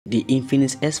The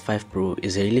Infinix S5 Pro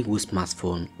is a really good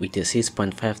smartphone with a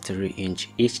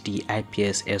 6.53-inch HD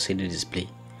IPS LCD display.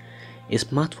 A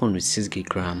smartphone with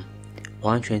 6GB RAM,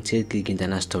 128GB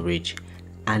internal storage,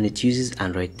 and it uses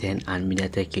Android 10 and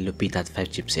MediaTek Helio P35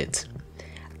 chipset.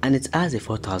 And it has a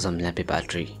 4000 mAh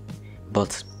battery.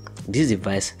 But this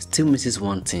device still misses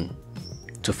one thing.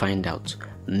 To find out,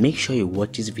 make sure you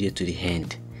watch this video to the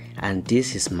end. And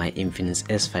this is my Infinix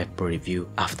S5 Pro review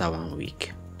after 1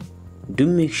 week. Do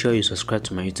make sure you subscribe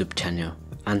to my YouTube channel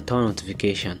and turn on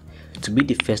notification to be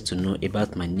the first to know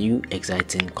about my new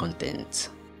exciting content.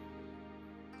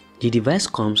 The device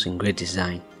comes in great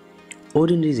design.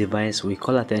 Holding this device will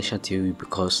call attention to you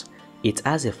because it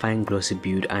has a fine glossy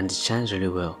build and it shines really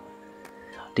well.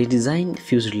 The design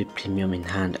feels really premium in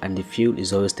hand and the feel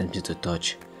is always tempting to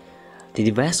touch. The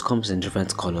device comes in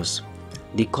different colors.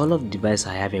 The color of the device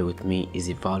I have here with me is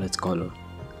the violet color.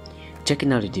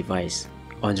 Checking out the device,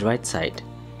 on the right side,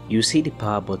 you see the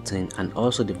power button and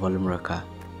also the volume rocker.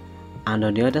 And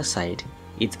on the other side,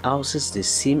 it houses the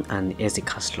SIM and the SD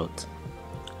card slot.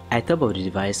 At the top of the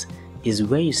device is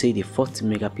where you see the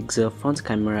 40-megapixel front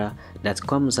camera that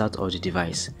comes out of the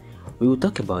device. We will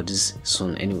talk about this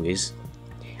soon anyways.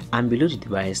 And below the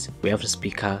device, we have the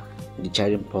speaker, the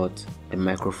charging port, the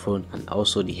microphone, and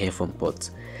also the headphone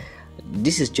port.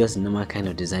 This is just the normal kind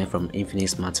of design from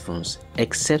Infinix smartphones,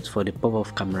 except for the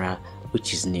pop-up camera,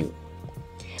 which is new.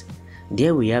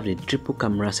 There we have the triple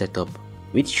camera setup,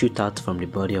 which shoots out from the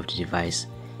body of the device,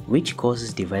 which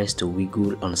causes the device to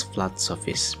wiggle on a flat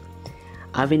surface.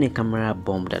 Having a camera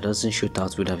bump that doesn't shoot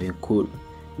out would have been cool,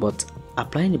 but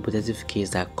applying the protective case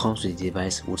that comes with the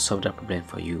device would solve that problem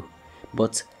for you.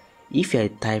 But if you're a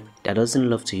type that doesn't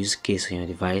love to use case on your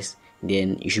device,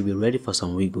 then you should be ready for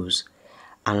some wiggles.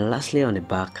 And lastly, on the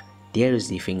back, there is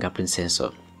the fingerprint sensor.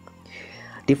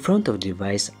 The front of the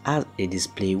device has a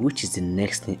display, which is the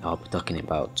next thing I'll be talking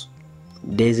about.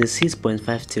 There is a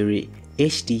 6.53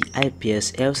 HD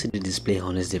IPS LCD display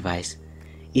on this device.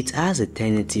 It has a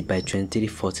 1080 by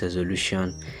 2340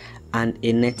 resolution and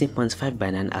a 19.5 by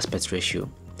 9 aspect ratio.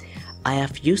 I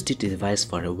have used this device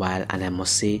for a while and I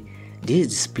must say this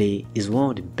display is one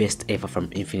of the best ever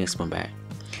from Infinix Mobile.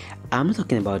 I'm not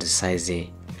talking about the size there,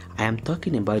 I am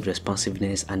talking about the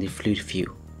responsiveness and the fluid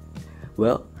feel.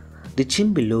 Well, the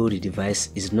chin below the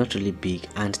device is not really big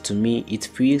and to me it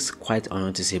feels quite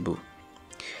unnoticeable.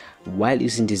 While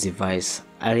using this device,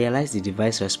 I realized the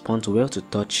device responds well to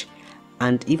touch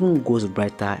and even goes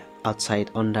brighter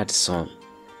outside under the sun.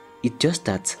 It's just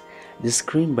that the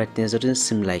screen brightness doesn't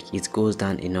seem like it goes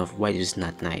down enough while using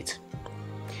at night.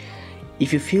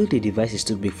 If you feel the device is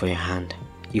too big for your hand,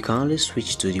 you can always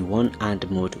switch to the one-hand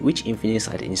mode which Infinix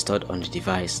had installed on the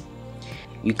device.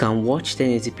 You can watch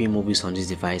 1080p movies on this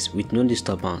device with no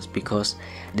disturbance because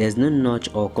there's no notch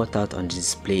or cutout on the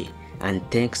display, and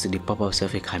thanks to the pop-up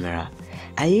selfie camera.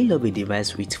 I really love a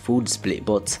device with full display,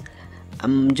 but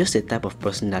I'm just a type of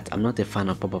person that I'm not a fan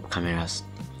of pop-up cameras.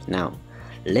 Now,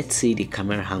 let's see the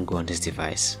camera angle on this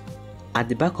device. At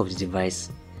the back of the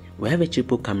device, we have a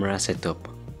triple camera setup.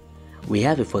 We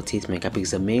have a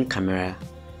 48-megapixel main camera,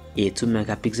 a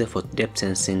 2-megapixel for depth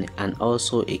sensing, and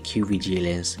also a QVGA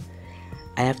lens.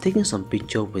 I have taken some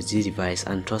pictures with this device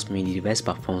and trust me, the device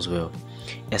performs well,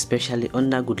 especially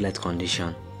under good light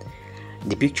condition.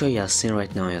 The picture you are seeing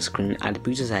right now on your screen are the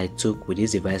pictures I took with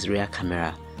this device rear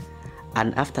camera,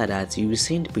 and after that you will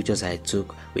see the pictures I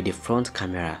took with the front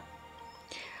camera.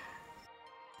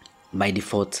 By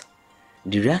default,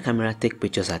 the rear camera takes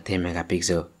pictures at 10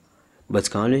 megapixel,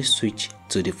 but can always switch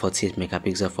to the 48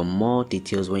 megapixel for more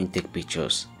details when you take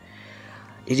pictures.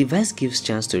 The device gives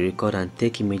chance to record and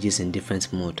take images in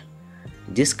different modes.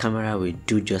 This camera will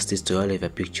do justice to all of your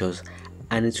pictures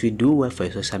and it will do well for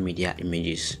your social media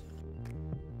images.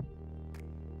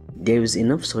 There is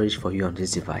enough storage for you on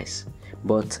this device,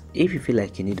 but if you feel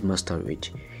like you need more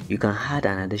storage, you can add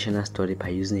an additional storage by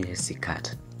using a SD card.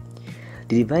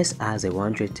 The device has a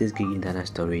 128GB internal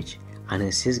storage and a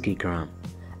 6GB RAM.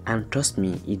 And trust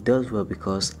me, it does well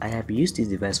because I have used this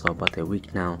device for about a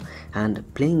week now and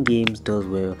playing games does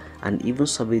well, and even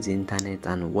surfing the internet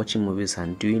and watching movies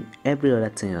and doing every other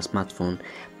thing on your smartphone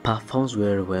performs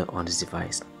very well on this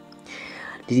device.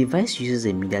 The device uses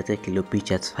a MediaTek Helio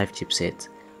P35 chipset,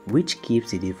 which keeps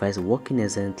the device working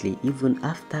excellently even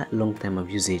after a long time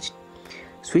of usage.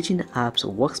 Switching apps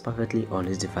works perfectly on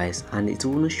this device and it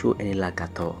won't show any lag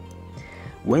at all.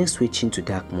 When switching to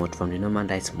dark mode from the normal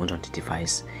light mode on the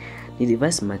device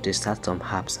might restart some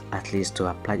apps at least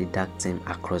to apply the dark theme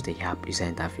across the app user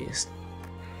interface.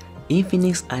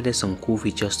 Infinix added some cool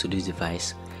features to this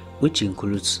device, which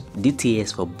includes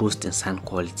DTS for boosting sound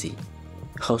quality.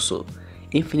 Also,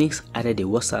 Infinix added a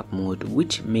WhatsApp mode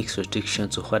which makes restriction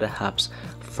to other apps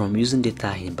from using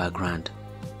data in background.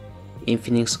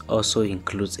 Infinix also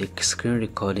includes a screen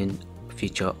recording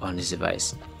feature on this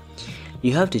device.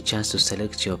 You have the chance to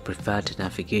select your preferred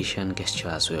navigation gesture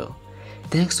as well.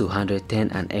 Thanks to Android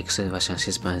 10 and XO version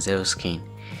 6.0 skin,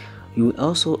 you will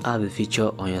also have a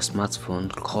feature on your smartphone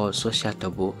called Social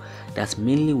Turbo that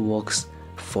mainly works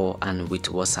for and with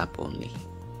WhatsApp only.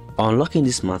 Unlocking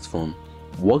this smartphone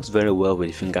works very well with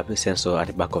the fingerprint sensor at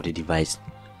the back of the device.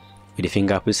 With the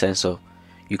fingerprint sensor,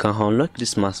 you can unlock the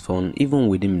smartphone even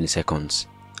within milliseconds.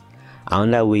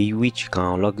 Another way which you can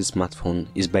unlock the smartphone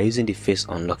is by using the face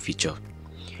unlock feature.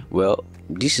 Well,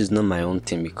 this is not my own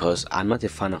thing because I'm not a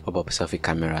fan of pop-up selfie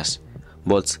cameras,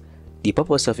 but the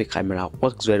pop-up selfie camera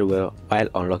works very well while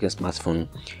unlocking smartphone,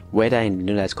 whether in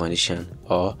the low light condition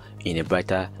or in a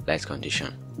brighter light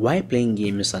condition. While playing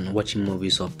games and watching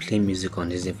movies or playing music on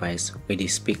this device with the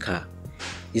speaker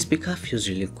feels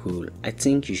really cool. I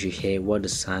think you should hear what the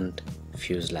sound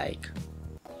feels like.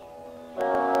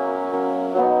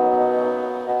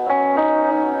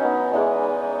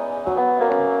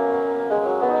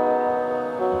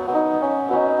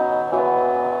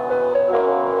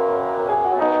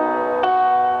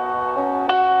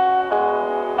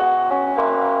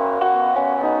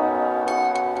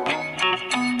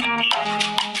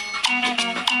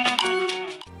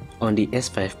 On the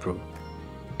S5 Pro,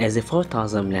 there's a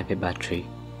 4000 mAh battery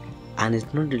and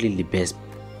it's not really the best,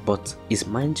 but it's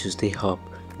meant to stay up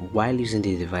while using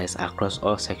the device across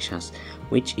all sections,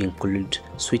 which include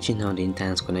switching on the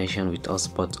internet connection with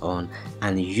hotspot on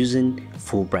and using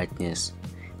full brightness.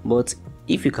 But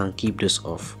if you can keep this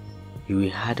off, you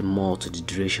will add more to the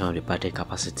duration of the battery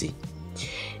capacity.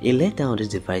 A letdown on this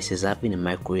device is having a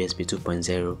micro USB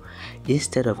 2.0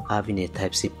 instead of having a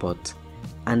Type-C port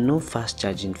and no fast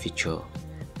charging feature,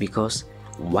 because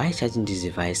while charging this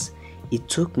device, it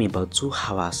took me about 2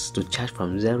 hours to charge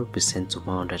from 0% to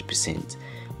 100%,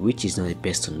 which is not the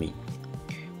best to me.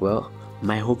 Well,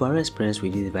 my overall experience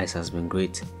with this device has been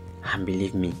great, and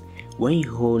believe me, when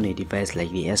you own a device like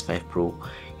the S5 Pro,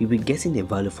 you'll be getting the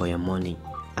value for your money,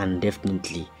 and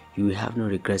definitely you will have no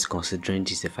regrets considering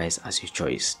this device as your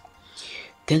choice.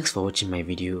 Thanks for watching my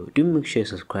video. Do make sure you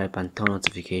subscribe and turn on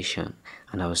notification,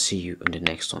 and I will see you in the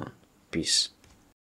next one. Peace.